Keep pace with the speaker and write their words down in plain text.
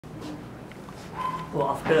Oh,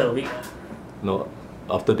 after a week? No,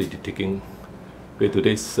 after the taking. Wait,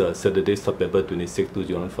 today's Saturday, September 26,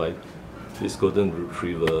 2015. This golden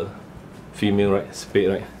retriever, female, right? Spayed,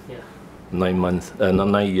 right? Yeah. 9 months,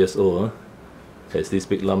 9 years old. Has this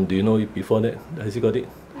big lump. Do you know it before that? Has he got it?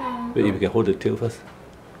 No. Wait, if you can hold the tail first.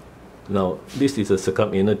 Now, this is a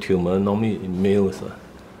circum-anal tumour. Normally in males,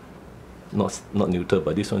 not neuter,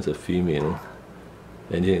 but this one's a female.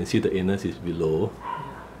 And you can see the anus is below.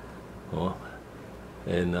 Oh.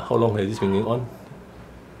 And how long has this been going on?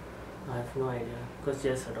 I have no idea, because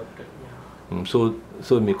just adopted. Yeah. So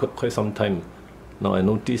it may quite some time. Now I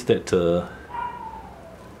noticed that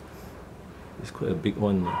it's quite a big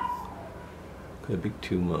one, quite a big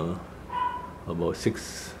tumour, about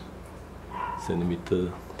 6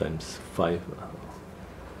 centimeter times 5.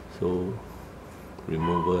 So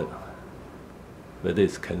removal. Whether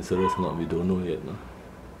it's cancerous or not, we don't know yet. No?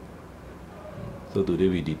 So today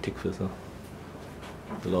we detect first.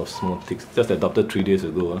 A lot of small ticks. Just adopted 3 days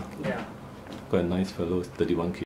ago. Yeah. Quite a nice fellow, 31 kg.